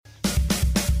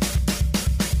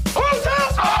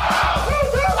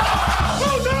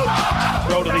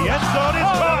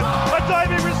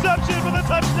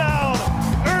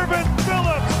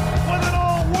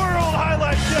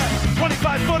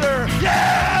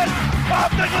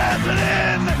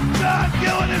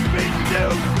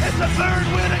third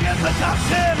win against the top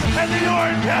 10, and the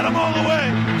Orange had them all the way.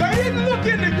 They didn't look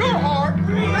into your heart.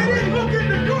 They didn't look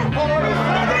into your heart.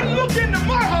 They didn't look into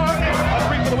my heart. A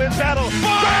three for the win battle.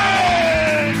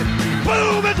 Bang!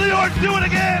 Boom! As the Orange do it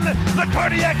again. The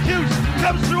cardiac juice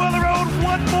comes through on the road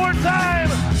one more time.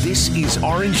 This is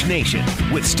Orange Nation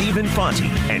with Stephen Fonte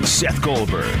and Seth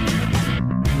Goldberg.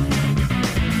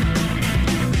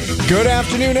 Good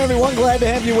afternoon, everyone. Glad to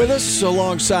have you with us.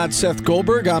 Alongside Seth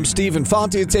Goldberg, I'm Stephen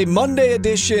Fonte. It's a Monday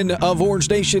edition of Orange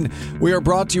Nation. We are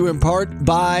brought to you in part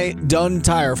by Dunn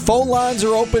Tire. Phone lines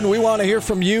are open. We want to hear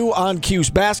from you on Cuse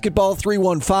Basketball,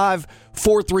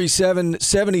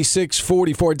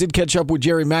 315-437-7644. I did catch up with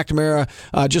Jerry McNamara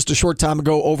just a short time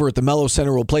ago over at the Mello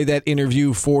Center. We'll play that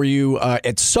interview for you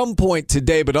at some point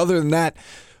today. But other than that,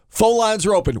 phone lines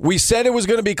are open. We said it was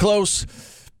going to be close.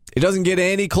 It doesn't get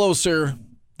any closer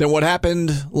than what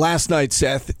happened last night,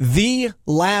 Seth. The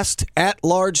last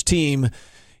at-large team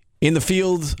in the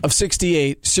field of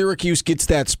 68. Syracuse gets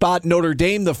that spot. Notre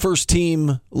Dame, the first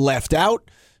team left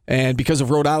out. And because of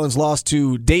Rhode Island's loss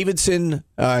to Davidson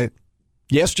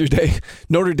yesterday,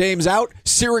 Notre Dame's out.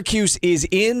 Syracuse is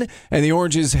in, and the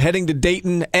Orange is heading to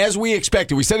Dayton as we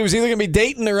expected. We said it was either going to be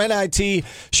Dayton or NIT.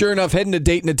 Sure enough, heading to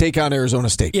Dayton to take on Arizona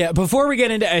State. Yeah, before we get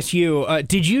into SU,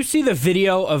 did you see the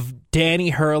video of Danny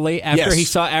Hurley after he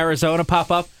saw Arizona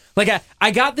pop up? Like,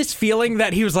 I got this feeling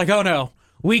that he was like, oh no,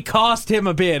 we cost him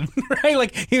a bid, right?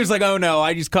 Like, he was like, oh no,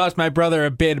 I just cost my brother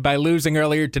a bid by losing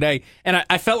earlier today. And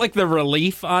I felt like the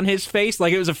relief on his face.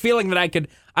 Like, it was a feeling that I could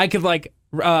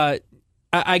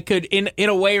in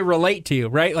a way relate to,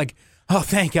 right? Like, oh,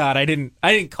 thank God I didn't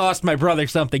cost my brother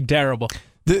something terrible.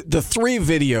 The three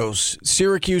videos,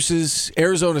 Syracuse's,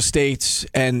 Arizona State's,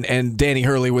 and Danny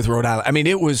Hurley with Rhode Island. I mean,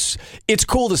 it's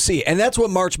cool to see, and that's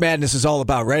what March Madness is all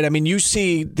about, right? I mean, you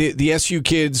see the SU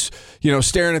kids,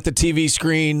 staring at the TV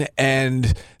screen,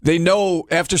 and they know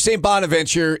after St.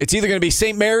 Bonaventure, it's either going to be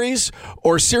St. Mary's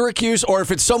or Syracuse, or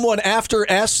if it's someone after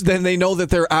S, then they know that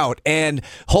they're out, and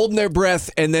holding their breath,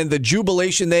 and then the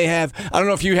jubilation they have. I don't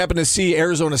know if you happen to see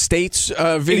Arizona State's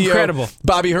video. Incredible.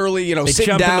 Bobby Hurley, they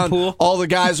sitting down, in the pool. all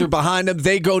the guys are behind them.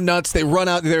 They go nuts. They run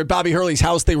out. They're at Bobby Hurley's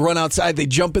house. They run outside. They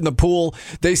jump in the pool.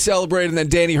 They celebrate, and then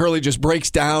Danny Hurley just breaks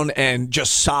down and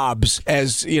just sobs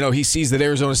as he sees that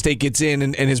Arizona State gets in,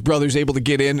 and his brother's able to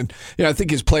get in. And I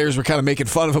think his players were kind of making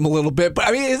fun of him a little bit. But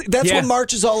I mean, that's what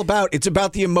March is all about. It's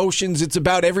about the emotions. It's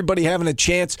about everybody having a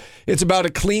chance. It's about a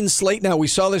clean slate now. We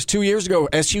saw this 2 years ago.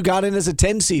 SU got in as a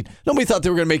 10 seed. Nobody thought they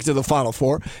were going to make it to the Final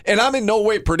Four. And I'm in no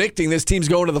way predicting this team's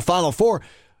going to the Final Four.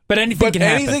 But anything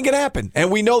can happen.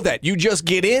 And we know that. You just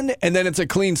get in, and then it's a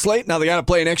clean slate. Now they got to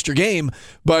play an extra game,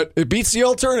 but it beats the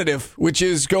alternative, which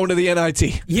is going to the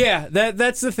NIT. Yeah,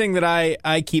 that's the thing that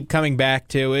I keep coming back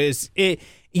to is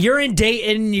you're in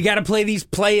Dayton, you got to play these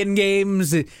play-in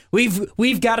games.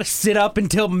 We've got to sit up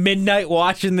until midnight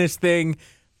watching this thing.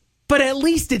 But at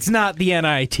least it's not the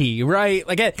NIT, right?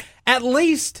 Like at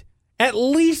least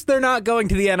they're not going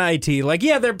to the NIT. Like,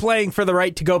 yeah, they're playing for the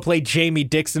right to go play Jamie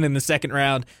Dixon in the second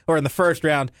round or in the first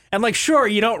round. And, like, sure,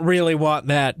 you don't really want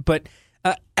that. But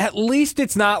at least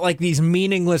it's not like these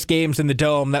meaningless games in the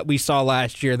Dome that we saw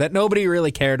last year that nobody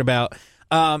really cared about.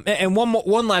 And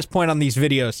one last point on these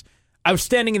videos. I was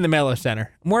standing in the Mello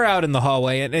Center. We're out in the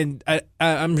hallway, and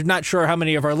I'm not sure how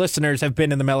many of our listeners have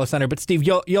been in the Mello Center, but Steve,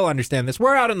 you'll understand this.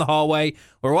 We're out in the hallway.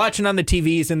 We're watching on the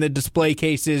TVs and the display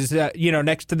cases,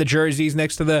 next to the jerseys,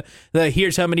 next to the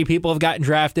here's how many people have gotten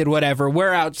drafted, whatever.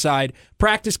 We're outside.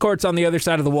 Practice court's on the other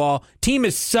side of the wall. Team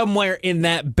is somewhere in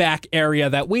that back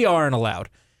area that we aren't allowed.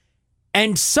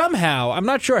 And somehow, I'm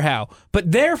not sure how,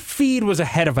 but their feed was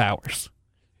ahead of ours.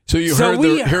 So you heard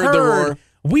the roar.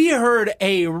 We heard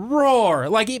a roar,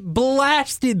 like it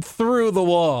blasted through the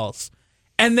walls.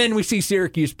 And then we see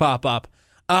Syracuse pop up.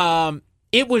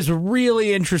 It was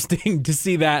really interesting to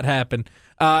see that happen.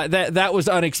 That was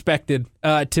unexpected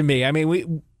to me. I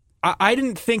mean, I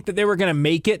didn't think that they were going to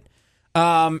make it.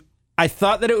 I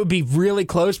thought that it would be really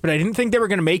close, but I didn't think they were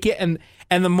going to make it. And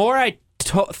the more I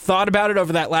thought about it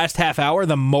over that last half hour,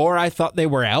 the more I thought they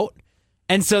were out.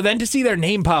 And so then to see their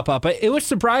name pop up, it was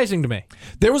surprising to me.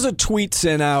 There was a tweet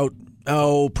sent out,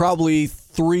 probably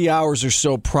 3 hours or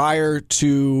so prior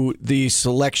to the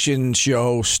selection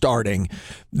show starting,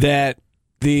 that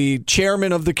the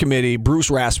chairman of the committee,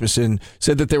 Bruce Rasmussen,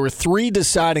 said that there were three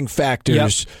deciding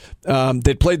factors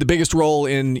that played the biggest role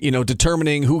in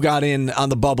determining who got in on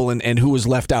the bubble and who was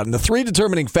left out. And the three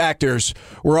determining factors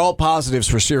were all positives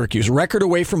for Syracuse. Record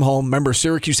away from home. Remember,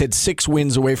 Syracuse had 6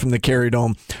 wins away from the Carrier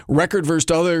Dome. Record versus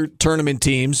other tournament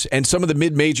teams, and some of the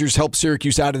mid-majors helped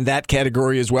Syracuse out in that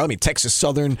category as well. I mean, Texas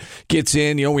Southern gets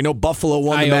in. We know Buffalo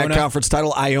won the MAC conference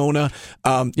title. Iona.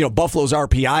 Buffalo's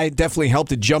RPI definitely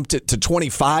helped. It jumped it to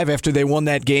 25 after they won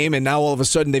that game, and now all of a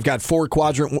sudden they've got 4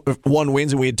 quadrant 1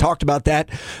 wins, and we had talked about that.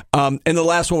 And the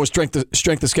last one was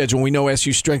strength of schedule. We know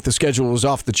SU's strength of schedule was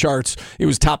off the charts. It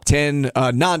was top 10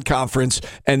 non-conference,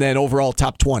 and then overall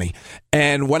top 20.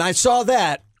 And when I saw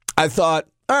that, I thought,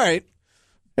 all right,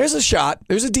 there's a shot.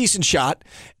 There's a decent shot.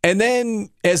 And then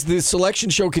as the selection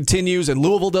show continues and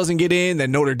Louisville doesn't get in,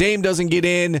 then Notre Dame doesn't get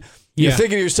in, you're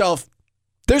thinking to yourself,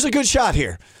 there's a good shot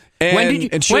here.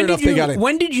 And sure enough, they got in.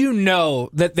 When did you know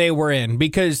that they were in?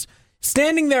 Because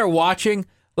standing there watching,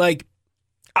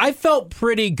 I felt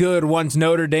pretty good once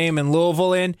Notre Dame and Louisville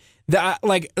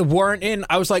weren't in.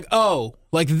 I was like, oh,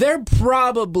 they're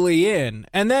probably in.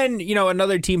 And then,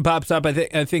 another team pops up.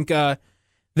 I think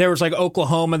there was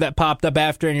Oklahoma that popped up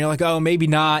after, and you're like, oh, maybe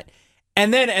not.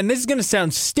 And then, and this is going to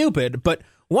sound stupid, but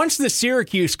once the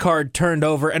Syracuse card turned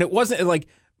over, and it wasn't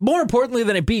more importantly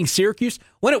than it being Syracuse,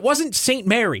 when it wasn't St.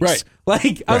 Mary's. Right.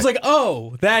 I was like,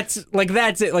 oh, that's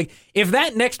it. If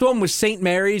that next one was St.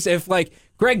 Mary's, if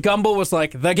Greg Gumbel was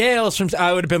the Gales from,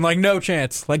 I would have been no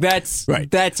chance. That's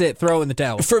it. Throw in the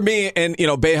towel. For me, and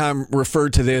Boeheim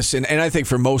referred to this, and I think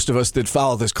for most of us that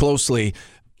follow this closely,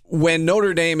 when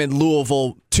Notre Dame and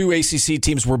Louisville, 2 ACC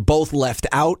teams, were both left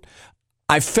out,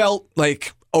 I felt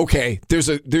like, okay, there's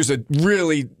a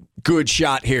really good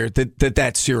shot here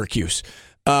that's Syracuse.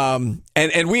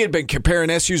 And we had been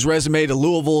comparing SU's resume to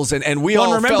Louisville's, and we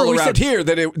all felt around here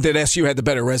that SU had the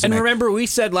better resume. And remember, we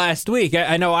said last week,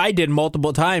 I know I did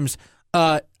multiple times,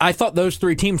 I thought those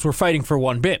 3 teams were fighting for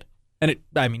one bid. And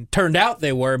it turned out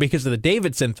they were because of the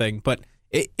Davidson thing, but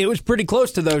it was pretty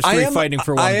close to those 3 fighting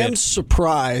for one bid. I am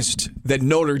surprised that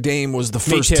Notre Dame was the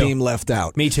first team left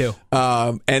out. Me too.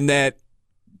 And that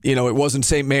it wasn't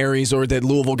St. Mary's, or that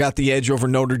Louisville got the edge over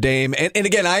Notre Dame. And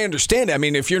again, I understand it. I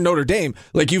mean, if you're Notre Dame,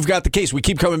 you've got the case. We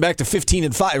keep coming back to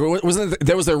 15-5.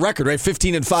 That was their record, right?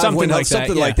 15-5, something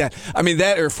like that. I mean,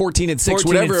 that or 14-6,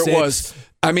 whatever it was.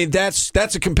 I mean, that's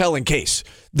a compelling case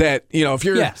that if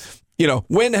you're. Yes.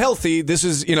 When healthy, this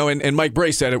is, and Mike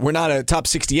Bray said it, we're not a top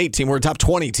 68 team, we're a top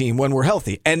 20 team when we're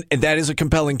healthy. And that is a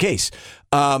compelling case.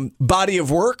 Body of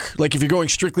work, if you're going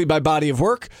strictly by body of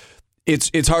work,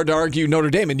 it's hard to argue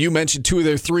Notre Dame. And you mentioned 2 of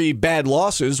their 3 bad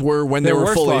losses were when they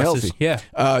were fully healthy. Yeah.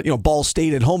 Ball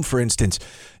State at home, for instance.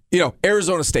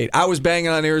 Arizona State. I was banging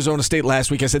on Arizona State last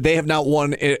week. I said they have not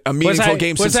won a meaningful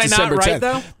game since December 10th. Was I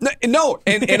not right, though? No,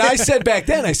 and I said back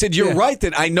then, I said, you're right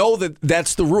that I know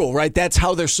that's the rule, right? That's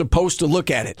how they're supposed to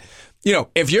look at it.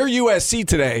 If you're USC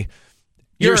today,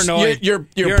 you're annoyed.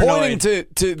 You're pointing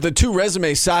to the 2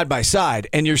 resumes side by side,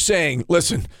 and you're saying,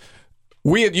 listen,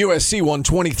 we at USC won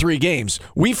 23 games.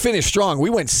 We finished strong.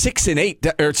 We went 6-8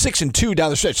 or 6-2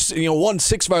 down the stretch. Won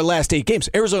 6 of our last 8 games.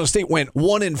 Arizona State went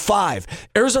 1-5.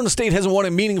 Arizona State hasn't won a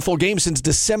meaningful game since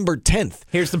December 10th.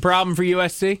 Here's the problem for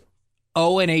USC: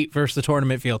 0-8 versus the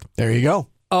tournament field. There you go.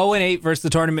 0-8 versus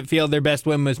the tournament field. Their best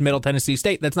win was Middle Tennessee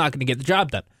State. That's not going to get the job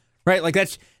done, right?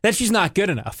 That's just not good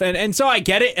enough. And so I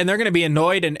get it, and they're going to be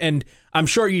annoyed. And I'm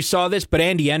sure you saw this, but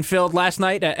Andy Enfield last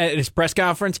night at his press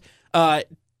conference.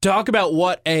 Talk about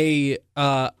what an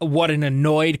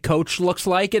annoyed coach looks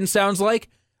like and sounds like.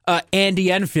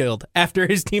 Andy Enfield, after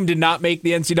his team did not make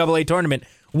the NCAA tournament,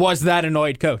 was that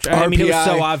annoyed coach. I mean, it was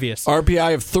so obvious.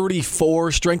 RPI of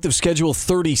 34, strength of schedule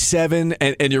 37,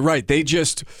 and you're right. They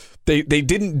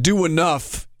didn't do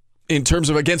enough in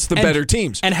terms of against the better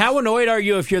teams. And how annoyed are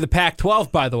you if you're the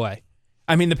Pac-12, by the way?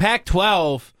 I mean, the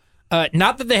Pac-12,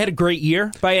 not that they had a great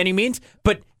year by any means,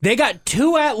 but they got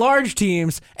 2 at-large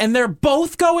teams, and they're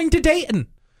both going to Dayton.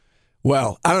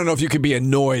 Well, I don't know if you could be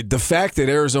annoyed. The fact that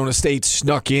Arizona State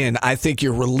snuck in, I think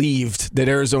you're relieved that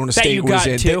Arizona State was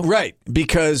in. Right,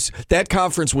 because that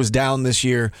conference was down this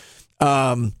year.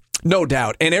 No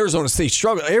doubt. And Arizona State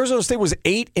struggled. Arizona State was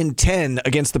 8-10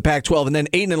 against the Pac-12, and then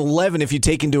 8-11 if you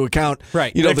take into account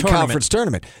the conference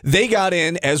tournament. They got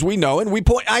in, as we know, and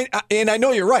I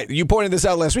know you're right. You pointed this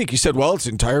out last week. You said, well, it's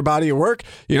entire body of work.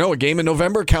 A game in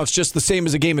November counts just the same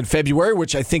as a game in February,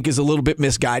 which I think is a little bit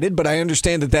misguided, but I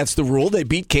understand that that's the rule. They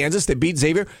beat Kansas. They beat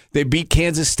Xavier. They beat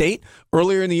Kansas State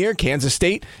earlier in the year. Kansas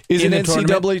State is an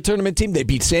NCAA tournament team. They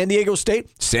beat San Diego State.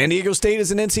 San Diego State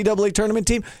is an NCAA tournament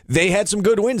team. They had some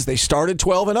good wins. They started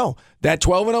 12-0. That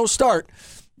 12-0 start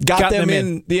got them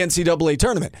in the NCAA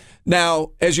tournament.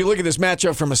 Now, as you look at this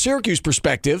matchup from a Syracuse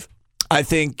perspective, I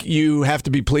think you have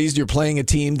to be pleased you're playing a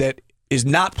team that is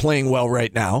not playing well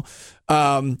right now.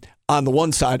 On the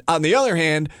one side. On the other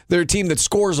hand, they're a team that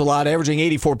scores a lot, averaging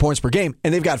 84 points per game,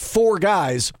 and they've got 4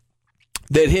 guys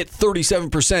that hit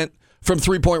 37% from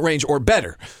three-point range or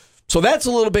better. So that's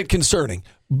a little bit concerning.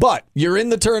 But you're in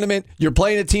the tournament. You're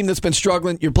playing a team that's been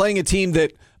struggling. You're playing a team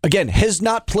that, again, has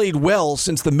not played well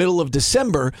since the middle of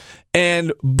December.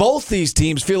 And both these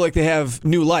teams feel like they have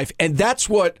new life. And that's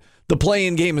what the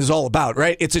play-in game is all about,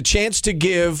 right? It's a chance to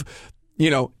give...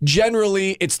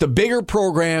 generally it's the bigger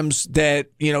programs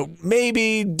that,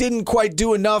 maybe didn't quite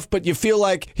do enough, but you feel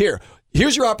like,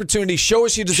 here's your opportunity. Show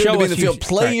us you deserve to be in the field.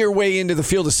 Play your way into the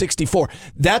field of 64.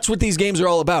 That's what these games are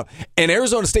all about. And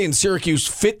Arizona State and Syracuse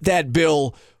fit that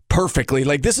bill perfectly.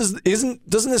 Like doesn't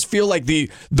this feel like the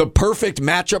perfect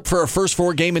matchup for a first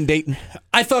 4 game in Dayton?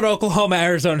 I thought Oklahoma,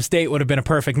 Arizona State would have been a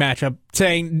perfect matchup,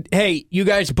 saying, hey, you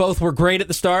guys both were great at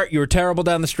the start. You were terrible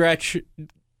down the stretch.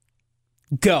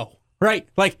 Go. Right?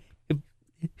 Like,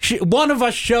 one of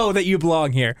us show that you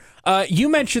belong here. You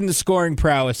mentioned the scoring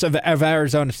prowess of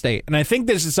Arizona State, and I think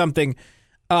this is something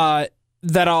that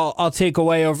I'll take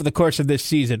away over the course of this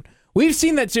season. We've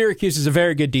seen that Syracuse is a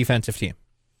very good defensive team,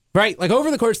 right? Like, over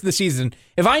the course of the season,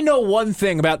 if I know one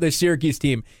thing about this Syracuse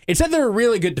team, it's that they're a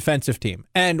really good defensive team.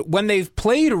 And when they've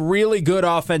played really good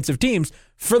offensive teams,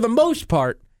 for the most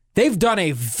part, they've done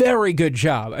a very good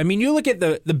job. I mean, you look at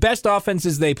the best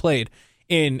offenses they played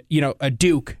in, a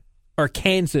Duke or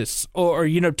Kansas or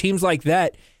teams like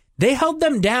that, they held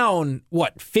them down,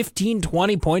 15,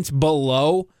 20 points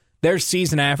below their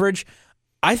season average.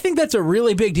 I think that's a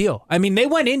really big deal. I mean, they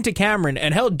went into Cameron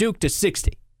and held Duke to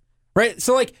 60, right?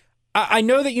 So, I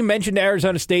know that you mentioned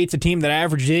Arizona State's a team that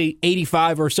averages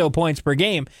 85 or so points per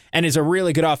game and is a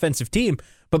really good offensive team.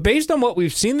 But based on what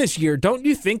we've seen this year, don't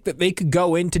you think that they could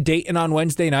go into Dayton on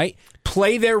Wednesday night,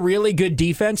 play their really good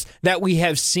defense that we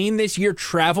have seen this year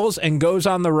travels and goes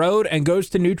on the road and goes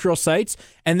to neutral sites,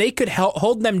 and they could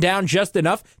hold them down just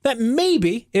enough that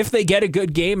maybe if they get a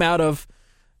good game out of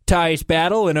Tyus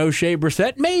Battle and O'Shea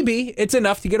Brissett, maybe it's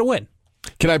enough to get a win.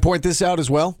 Can I point this out as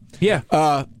well?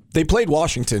 Yeah. They played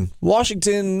Washington.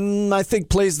 Washington, I think,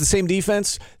 plays the same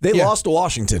defense. They lost to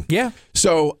Washington. Yeah.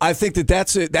 So I think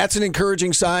that's an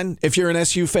encouraging sign if you're an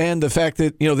SU fan. The fact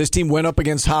that this team went up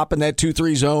against Hop in that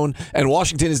 2-3 zone, and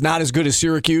Washington is not as good as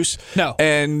Syracuse. No.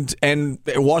 And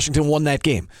Washington won that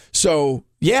game. So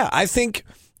yeah, I think.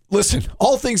 Listen,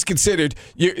 all things considered,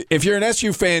 if you're an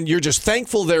SU fan, you're just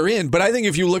thankful they're in. But I think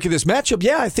if you look at this matchup,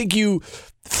 I think you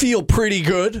feel pretty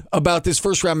good about this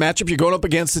first-round matchup. You're going up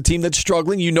against a team that's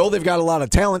struggling. They've got a lot of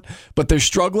talent, but they're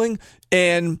struggling,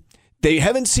 and they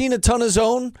haven't seen a ton of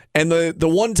zone. And the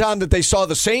one time that they saw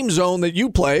the same zone that you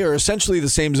play, or essentially the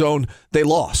same zone, they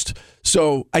lost.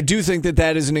 So I do think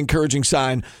that is an encouraging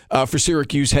sign for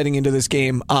Syracuse heading into this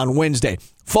game on Wednesday.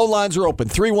 Phone lines are open,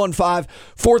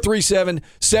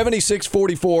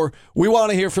 315-437-7644. We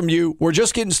want to hear from you. We're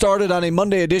just getting started on a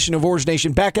Monday edition of Orange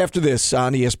Nation. Back after this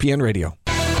on ESPN Radio.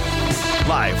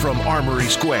 Live from Armory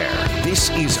Square, this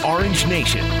is Orange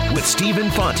Nation with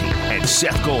Stephen Fonte and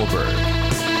Seth Goldberg.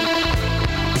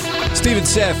 Steve and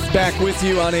Seth back with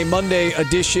you on a Monday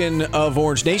edition of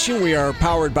Orange Nation. We are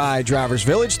powered by Drivers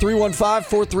Village,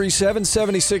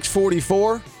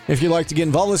 315-437-7644. If you'd like to get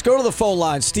involved, let's go to the phone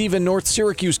line. Steve in North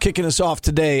Syracuse kicking us off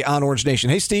today on Orange Nation.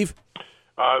 Hey, Steve.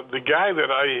 The guy that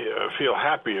I feel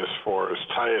happiest for is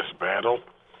Tyus Battle,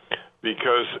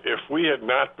 because if we had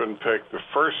not been picked, the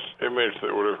first image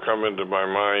that would have come into my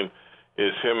mind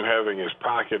is him having his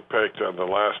pocket picked on the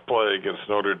last play against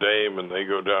Notre Dame, and they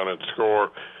go down and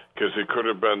score, because it could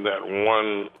have been that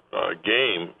one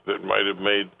game that might have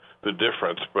made the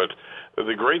difference. But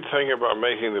the great thing about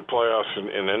making the playoffs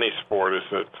in any sport is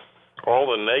that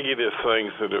all the negative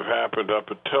things that have happened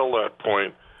up until that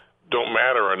point don't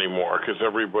matter anymore, because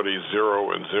everybody's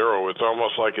 0-0. It's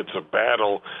almost like it's a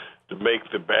battle to make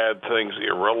the bad things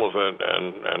irrelevant,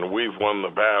 and we've won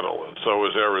the battle, and so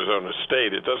is Arizona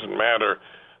State. It doesn't matter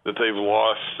that they've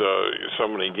lost so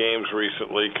many games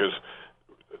recently, because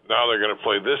now they're going to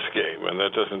play this game, and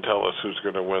that doesn't tell us who's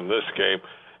going to win this game.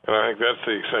 And I think that's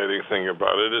the exciting thing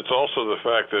about it. It's also the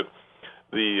fact that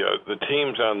the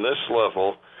teams on this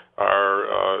level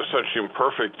are such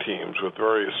imperfect teams with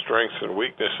various strengths and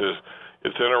weaknesses.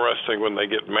 It's interesting when they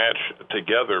get matched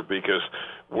together, because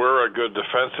we're a good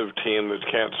defensive team that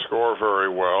can't score very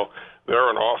well. They're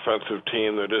an offensive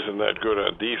team that isn't that good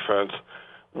on defense.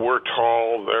 We're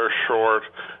tall, they're short,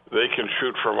 they can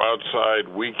shoot from outside,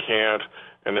 we can't,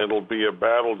 and it'll be a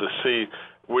battle to see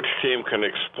which team can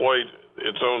exploit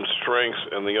its own strengths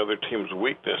and the other team's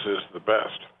weaknesses the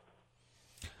best.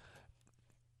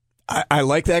 I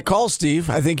like that call, Steve.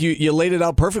 I think you laid it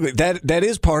out perfectly. That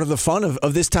is part of the fun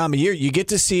of this time of year. You get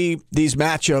to see these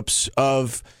matchups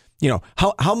of,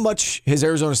 how much has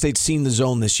Arizona State seen the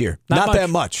zone this year? Not that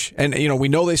much. And, we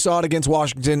know they saw it against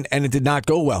Washington, and it did not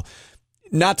go well.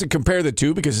 Not to compare the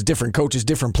two because it's different coaches,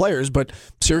 different players, but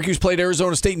Syracuse played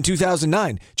Arizona State in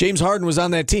 2009. James Harden was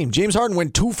on that team. James Harden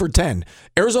went 2 for 10.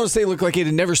 Arizona State looked like it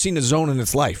had never seen a zone in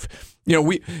its life.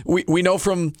 We know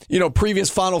from previous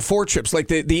Final Four trips, like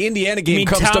the Indiana game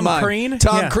comes to mind. Crean?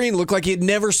 Tom Crean looked like he had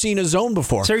never seen a zone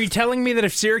before. So are you telling me that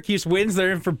if Syracuse wins,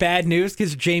 they're in for bad news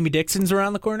because Jamie Dixon's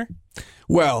around the corner?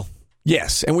 Well,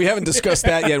 yes, and we haven't discussed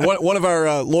that yet. One of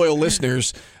our loyal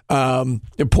listeners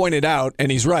pointed out,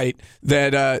 and he's right,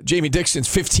 that Jamie Dixon's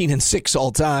 15-6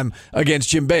 all time against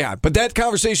Jim Boeheim. But that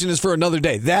conversation is for another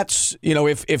day. That's,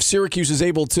 if Syracuse is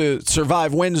able to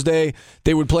survive Wednesday,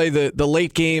 they would play the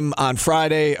late game on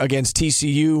Friday against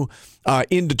TCU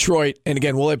in Detroit. And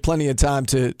again, we'll have plenty of time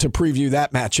to preview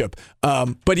that matchup.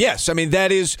 But yes, I mean,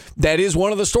 that is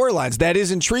one of the storylines. That is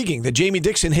intriguing that Jamie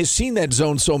Dixon has seen that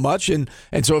zone so much. And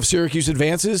so if Syracuse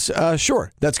advances,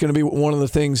 sure, that's going to be one of the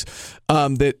things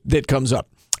that comes up.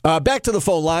 Back to the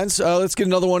phone lines. Let's get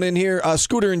another one in here.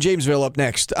 Scooter in Jamesville up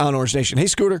next on Orange Nation. Hey,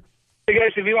 Scooter. Hey,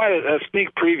 guys, if you want a sneak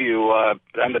preview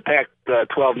on the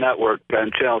Pac-12 network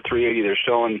on Channel 380, they're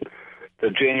showing the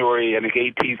January,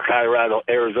 18th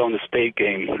Colorado-Arizona State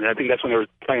game. And I think that's when they were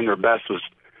playing their best was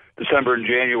December and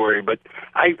January. But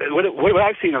what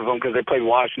I've seen of them, because they played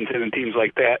Washington and teams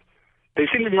like that, they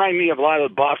seem to remind me of a lot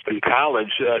of Boston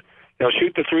College. They'll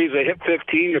shoot the threes, they hit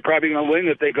 15, they're probably going to win.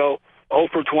 If they go 0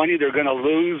 for 20, they're going to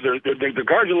lose. The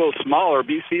guard's a little smaller.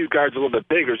 BC's guard's a little bit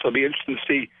bigger, so it'll be interesting to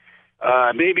see.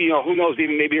 Maybe, who knows,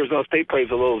 even maybe Arizona State plays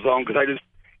a little zone, because I just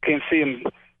can't see them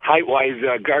height-wise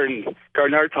guarding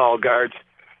our tall guards.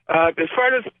 As far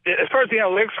as the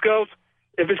analytics goes,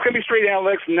 if it's going to be straight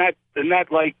analytics and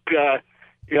not like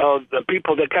the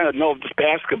people that kind of know just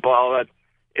basketball,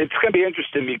 it's going to be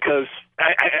interesting because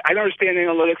I don't understand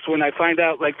analytics when I find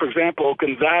out, like, for example,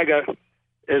 Gonzaga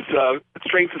is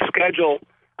strength of schedule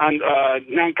on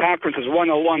non-conference is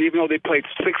 101, even though they played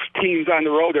 6 teams on the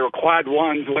road. They were quad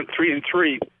ones, went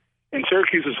 3-3, and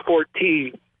Syracuse is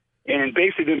 14, and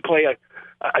basically didn't play a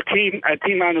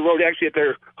team on the road actually at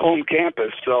their home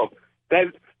campus. So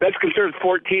that's considered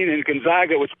 14. And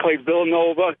Gonzaga, which played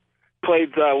Villanova,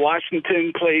 played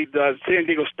Washington, played San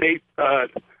Diego State,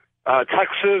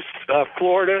 Texas,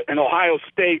 Florida, and Ohio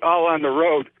State, all on the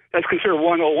road. That's considered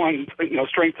 101,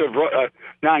 strength of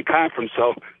non-conference.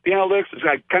 So the analytics is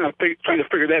kind of trying to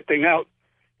figure that thing out.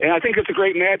 And I think it's a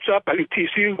great matchup. I think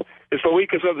TCU is the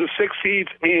weakest of the 6 seeds,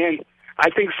 and I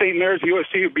think St. Mary's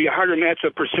USC would be a harder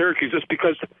matchup for Syracuse just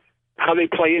because how they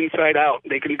play inside out.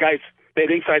 They have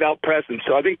inside out presence.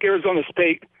 So I think Arizona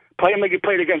State play them like they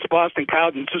played against Boston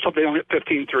College and just hope they don't hit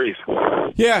 15 threes.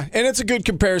 Yeah, and it's a good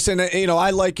comparison.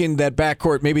 I liken that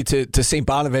backcourt maybe to St.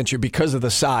 Bonaventure because of the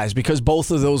size, because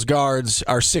both of those guards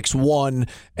are 6'1",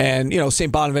 and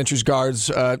St. Bonaventure's guards,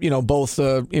 both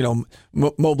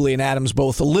Mobley and Adams,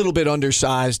 both a little bit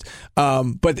undersized,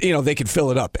 but they can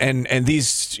fill it up, and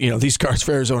these guards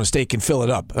for Arizona State can fill it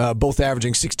up. Both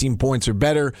averaging 16 points or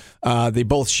better. They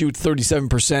both shoot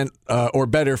 37% or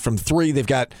better from three. They've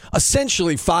got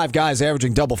essentially 5 guys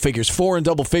averaging double figures, 4 in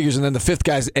double figures, and then the 5th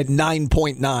guy's at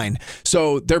 9.9.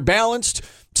 So they're balanced.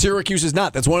 Syracuse is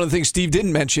not. That's one of the things Steve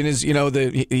didn't mention is,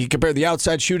 he compared the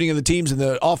outside shooting of the teams and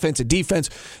the offense and defense.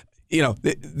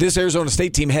 This Arizona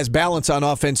State team has balance on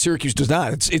offense. Syracuse does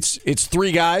not. It's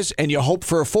 3 guys, and you hope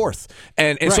for a 4th.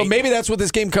 And right. So maybe that's what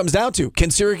this game comes down to.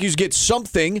 Can Syracuse get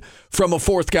something from a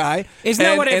 4th guy?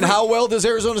 And how well does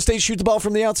Arizona State shoot the ball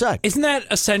from the outside? Isn't that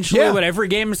essentially what every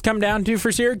game has come down to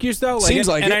for Syracuse, though? Seems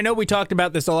like it. And I know we talked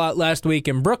about this a lot last week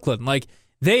in Brooklyn. Like,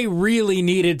 they really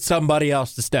needed somebody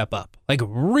else to step up.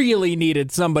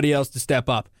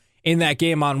 In that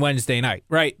game on Wednesday night,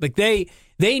 right? Like, they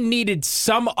needed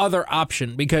some other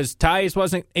option because Tyus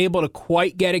wasn't able to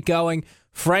quite get it going.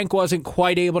 Frank wasn't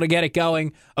quite able to get it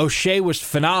going. O'Shea was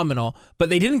phenomenal,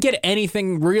 but they didn't get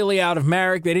anything really out of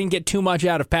Merrick. They didn't get too much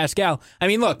out of Pascal. I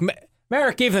mean, look,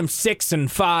 Merrick gave them 6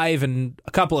 and 5 and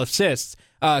a couple of assists,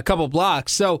 a couple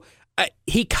blocks. So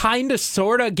he kind of,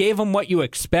 sort of gave them what you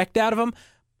expect out of him.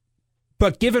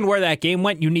 But given where that game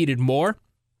went, you needed more.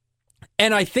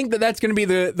 And I think that's going to be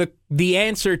the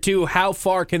answer to how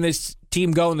far can this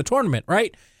team go in the tournament,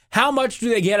 right? How much do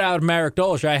they get out of Marek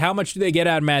Dolezaj? How much do they get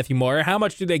out of Matthew Moyer? How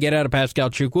much do they get out of Pascal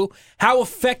Chukwu? How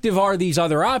effective are these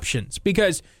other options?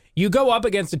 Because you go up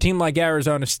against a team like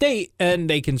Arizona State, and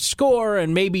they can score,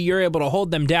 and maybe you're able to hold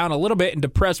them down a little bit and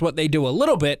depress what they do a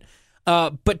little bit.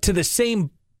 But to the same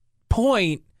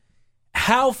point,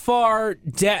 how far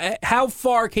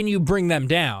can you bring them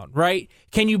down, right?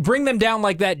 Can you bring them down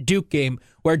like that Duke game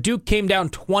where Duke came down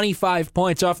 25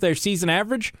 points off their season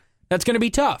average? That's going to be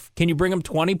tough. Can you bring them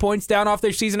 20 points down off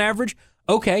their season average?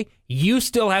 Okay, you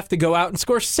still have to go out and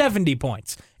score 70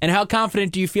 points. And how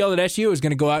confident do you feel that SU is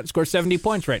going to go out and score 70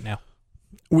 points right now?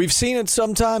 We've seen it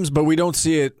sometimes, but we don't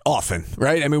see it often,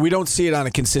 right? I mean, we don't see it on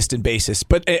a consistent basis.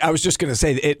 But I was just going to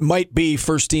say it might be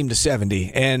first team to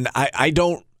 70, and I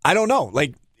don't know.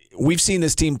 Like, we've seen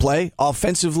this team play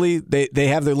offensively. They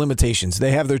have their limitations.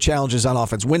 They have their challenges on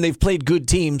offense. When they've played good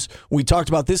teams, we talked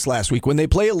about this last week. When they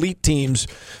play elite teams,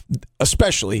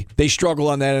 especially, they struggle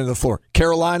on that end of the floor.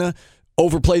 Carolina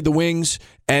overplayed the wings,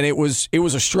 and it was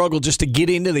a struggle just to get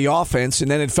into the offense. And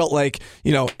then it felt like,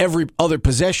 every other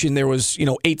possession there was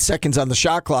 8 seconds on the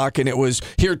shot clock, and it was,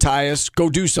 here, Tyus, go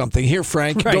do something. Here,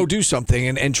 Frank, go do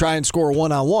something, and try and score a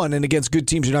one-on-one. And against good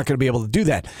teams, you're not going to be able to do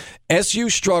that. SU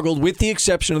struggled, with the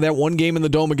exception of that one game in the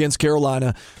Dome against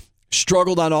Carolina,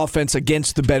 struggled on offense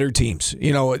against the better teams,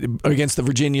 against the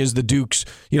Virginias, the Dukes,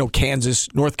 Kansas,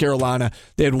 North Carolina.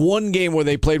 They had one game where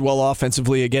they played well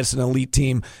offensively against an elite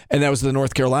team, and that was the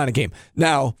North Carolina game.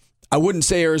 Now, I wouldn't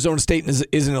say Arizona State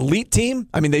is an elite team.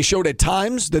 I mean, they showed at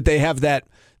times that they have that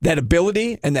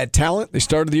ability and that talent. They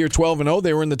started the year 12-0.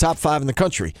 They were in the top 5 in the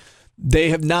country.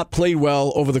 They have not played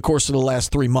well over the course of the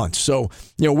last 3 months. So,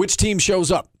 which team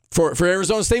shows up? For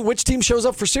Arizona State, which team shows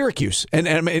up for Syracuse? And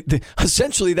I mean,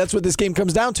 essentially, that's what this game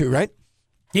comes down to, right?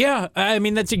 Yeah, I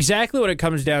mean, that's exactly what it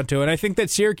comes down to. And I think that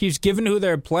Syracuse, given who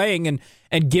they're playing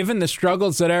and given the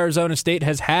struggles that Arizona State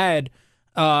has had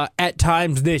at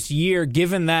times this year,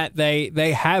 given that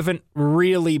they haven't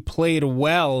really played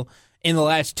well in the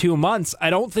last 2 months, I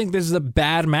don't think this is a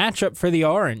bad matchup for the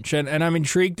Orange. And I'm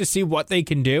intrigued to see what they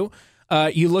can do.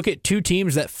 You look at two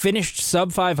teams that finished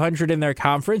sub 500 in their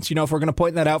conference. If we're going to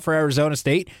point that out for Arizona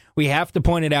State, we have to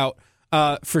point it out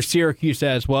for Syracuse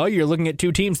as well. You're looking at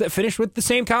two teams that finished with the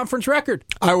same conference record.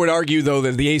 I would argue, though,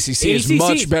 that the ACC is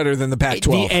much better than the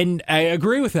Pac-12. And I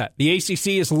agree with that. The ACC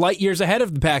is light years ahead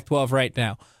of the Pac-12 right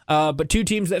now. But two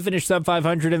teams that finished sub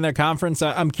 500 in their conference.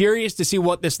 I'm curious to see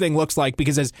what this thing looks like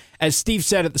because, as Steve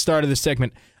said at the start of this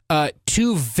segment,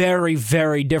 two very,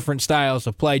 very different styles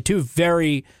of play, two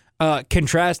very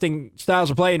contrasting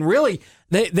styles of play, and really,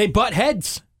 they butt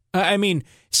heads. I mean,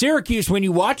 Syracuse, when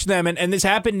you watch them, and this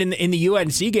happened in the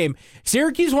UNC game,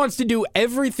 Syracuse wants to do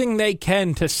everything they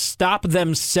can to stop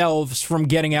themselves from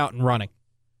getting out and running.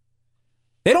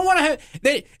 They don't want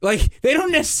to they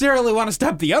don't necessarily want to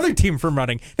stop the other team from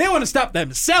running. They want to stop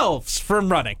themselves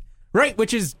from running, right?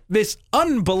 Which is this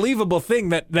unbelievable thing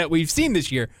that we've seen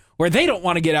this year, where they don't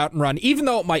want to get out and run, even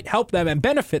though it might help them and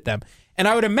benefit them. And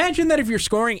I would imagine that if you're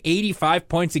scoring 85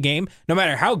 points a game, no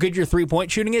matter how good your three-point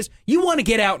shooting is, you want to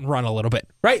get out and run a little bit,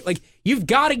 right? Like, you've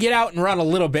got to get out and run a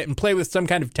little bit and play with some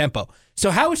kind of tempo. So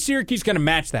how is Syracuse going to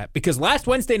match that? Because last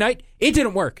Wednesday night, it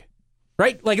didn't work.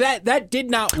 Right? Like that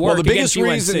did not work. Well, the biggest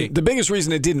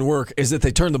reason it didn't work is that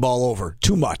they turned the ball over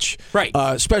too much. Right.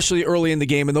 Especially early in the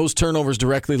game, and those turnovers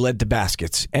directly led to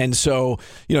baskets. And so,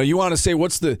 you want to say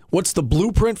what's the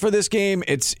blueprint for this game?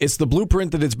 It's the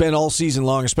blueprint that it's been all season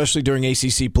long, especially during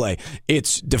ACC play.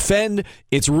 It's defend,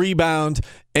 it's rebound,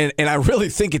 and I really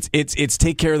think it's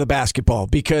take care of the basketball,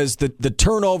 because the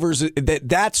turnovers,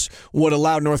 that's what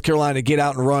allowed North Carolina to get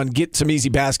out and run, get some easy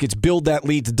baskets, build that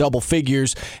lead to double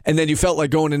figures, and then you felt like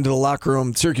going into the locker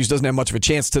room, Syracuse doesn't have much of a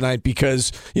chance tonight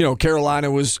because Carolina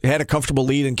had a comfortable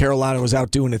lead and Carolina was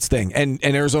out doing its thing, and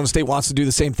Arizona State wants to do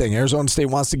the same thing. Arizona State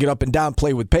wants to get up and down,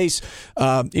 play with pace,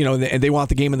 and they want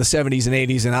the game in the 70s and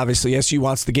 80s, and obviously SU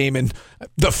wants the game in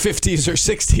the 50s or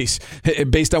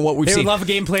 60s based on what we've seen. They would love a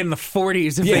game played in the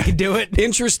 40s if they could do it.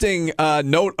 Interesting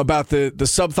note about the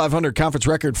sub 500 conference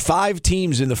record. 5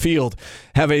 teams in the field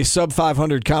have a sub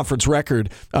 500 conference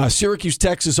record. Syracuse,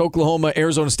 Texas, Oklahoma,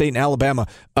 Arizona State, and Alabama.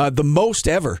 The most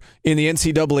ever in the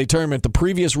NCAA tournament. The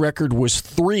previous record was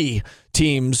 3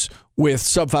 teams with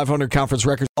sub 500 conference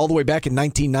records all the way back in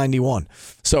 1991.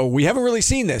 So we haven't really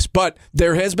seen this, but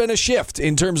there has been a shift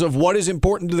in terms of what is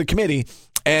important to the committee.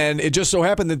 And it just so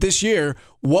happened that this year,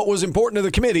 what was important to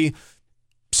the committee,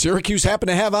 Syracuse happened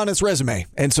to have on its resume.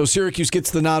 And so Syracuse gets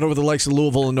the nod over the likes of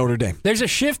Louisville and Notre Dame. There's a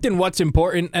shift in what's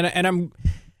important, and I'm,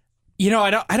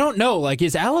 I don't know. Like,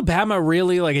 is Alabama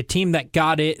really like a team that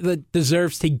got it, that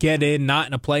deserves to get in, not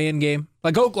in a play-in game?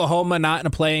 Like Oklahoma not in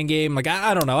a playing game. Like,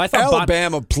 I don't know. I thought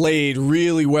Alabama played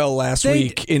really well last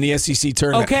week in the SEC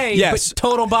tournament. Okay, yes. But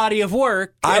total body of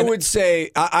work. I would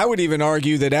say, I would even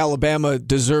argue that Alabama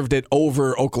deserved it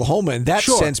over Oklahoma in that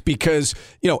sense because,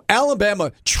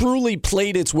 Alabama truly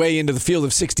played its way into the field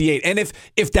of 68. And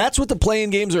if that's what the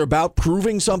playing games are about,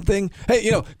 proving something,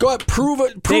 hey, go out, prove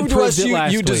to us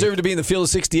you deserve to be in the field of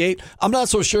 68. I'm not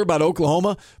so sure about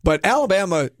Oklahoma, but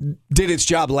Alabama did its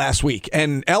job last week.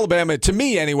 And Alabama, to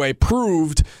me anyway,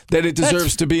 proved that it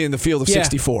deserves to be in the field of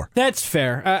 64. That's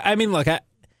fair. I mean, look,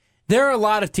 there are a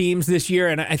lot of teams this year,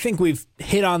 and I think we've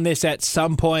hit on this at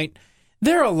some point.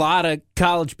 There are a lot of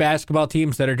college basketball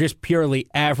teams that are just purely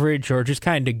average or just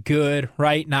kind of good,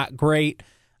 right? Not great.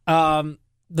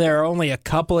 There are only a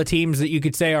couple of teams that you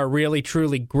could say are really,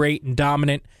 truly great and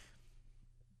dominant.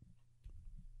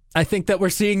 I think that we're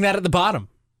seeing that at the bottom,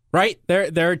 right?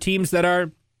 There are teams that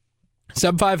are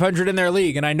sub 500 in their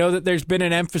league, and I know that there's been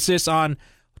an emphasis on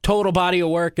total body of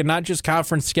work and not just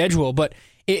conference schedule, but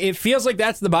it feels like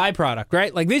that's the byproduct,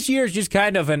 right? Like this year is just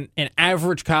kind of an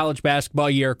average college basketball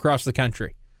year across the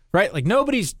country, right? Like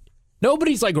nobody's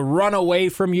like run away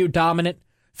from you dominant.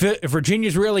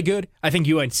 Virginia's really good. I think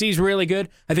UNC's really good.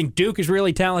 I think Duke is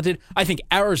really talented. I think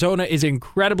Arizona is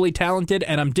incredibly talented,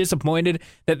 and I'm disappointed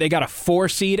that they got a 4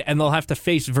 seed and they'll have to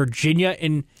face Virginia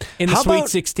in the Sweet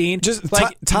 16. Just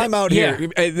time out here,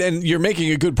 and you're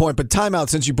making a good point, but time out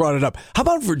since you brought it up. How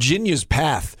about Virginia's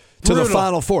path to the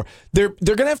Final Four? They're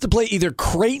going to have to play either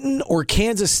Creighton or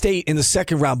Kansas State in the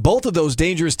second round, both of those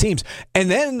dangerous teams. And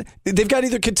then they've got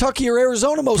either Kentucky or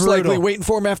Arizona most likely waiting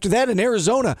for them after that. And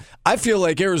Arizona, I feel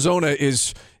like Arizona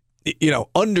is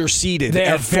underseeded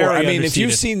at 4. I mean, if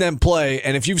you've seen them play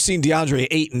and if you've seen DeAndre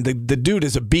Ayton, the dude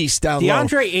is a beast down low.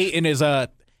 DeAndre Ayton is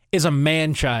a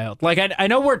man-child. Like, I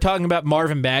know we're talking about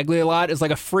Marvin Bagley a lot as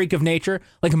like a freak of nature.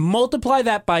 Like, multiply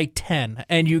that by 10,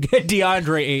 and you get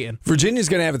DeAndre Ayton. Virginia's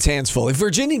going to have its hands full. If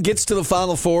Virginia gets to the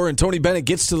Final Four and Tony Bennett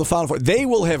gets to the Final Four, they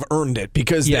will have earned it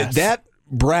because that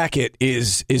bracket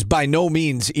is by no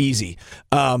means easy.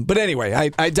 But anyway,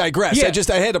 I digress. Yeah.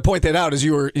 I had to point that out as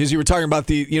you were talking about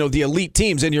the elite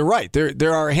teams, and you're right.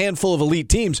 There are a handful of elite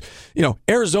teams.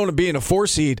 Arizona being a 4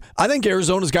 seed, I think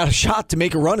Arizona's got a shot to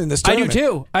make a run in this tournament.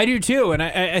 I do too, and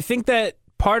I think that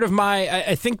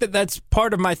that's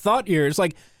part of my thought here is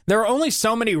like there are only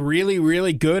so many really,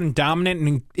 really good and dominant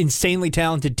and insanely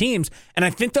talented teams, and I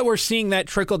think that we're seeing that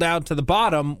trickle down to the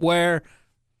bottom where,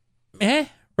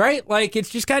 right? Like, it's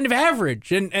just kind of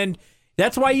average. And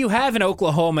that's why you have an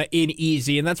Oklahoma in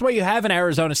easy, and that's why you have an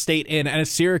Arizona State in and a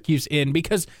Syracuse in,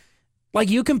 because, like,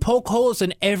 you can poke holes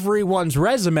in everyone's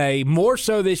resume, more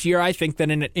so this year, I think,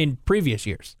 than in previous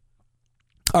years.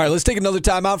 All right, let's take another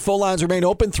timeout. Phone lines remain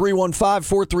open,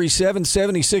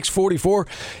 315-437-7644.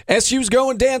 SU's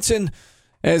going dancing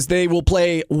as they will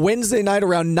play Wednesday night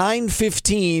around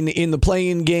 9:15 in the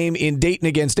play-in game in Dayton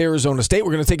against Arizona State.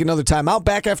 We're going to take another timeout.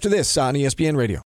 Back after this on ESPN Radio.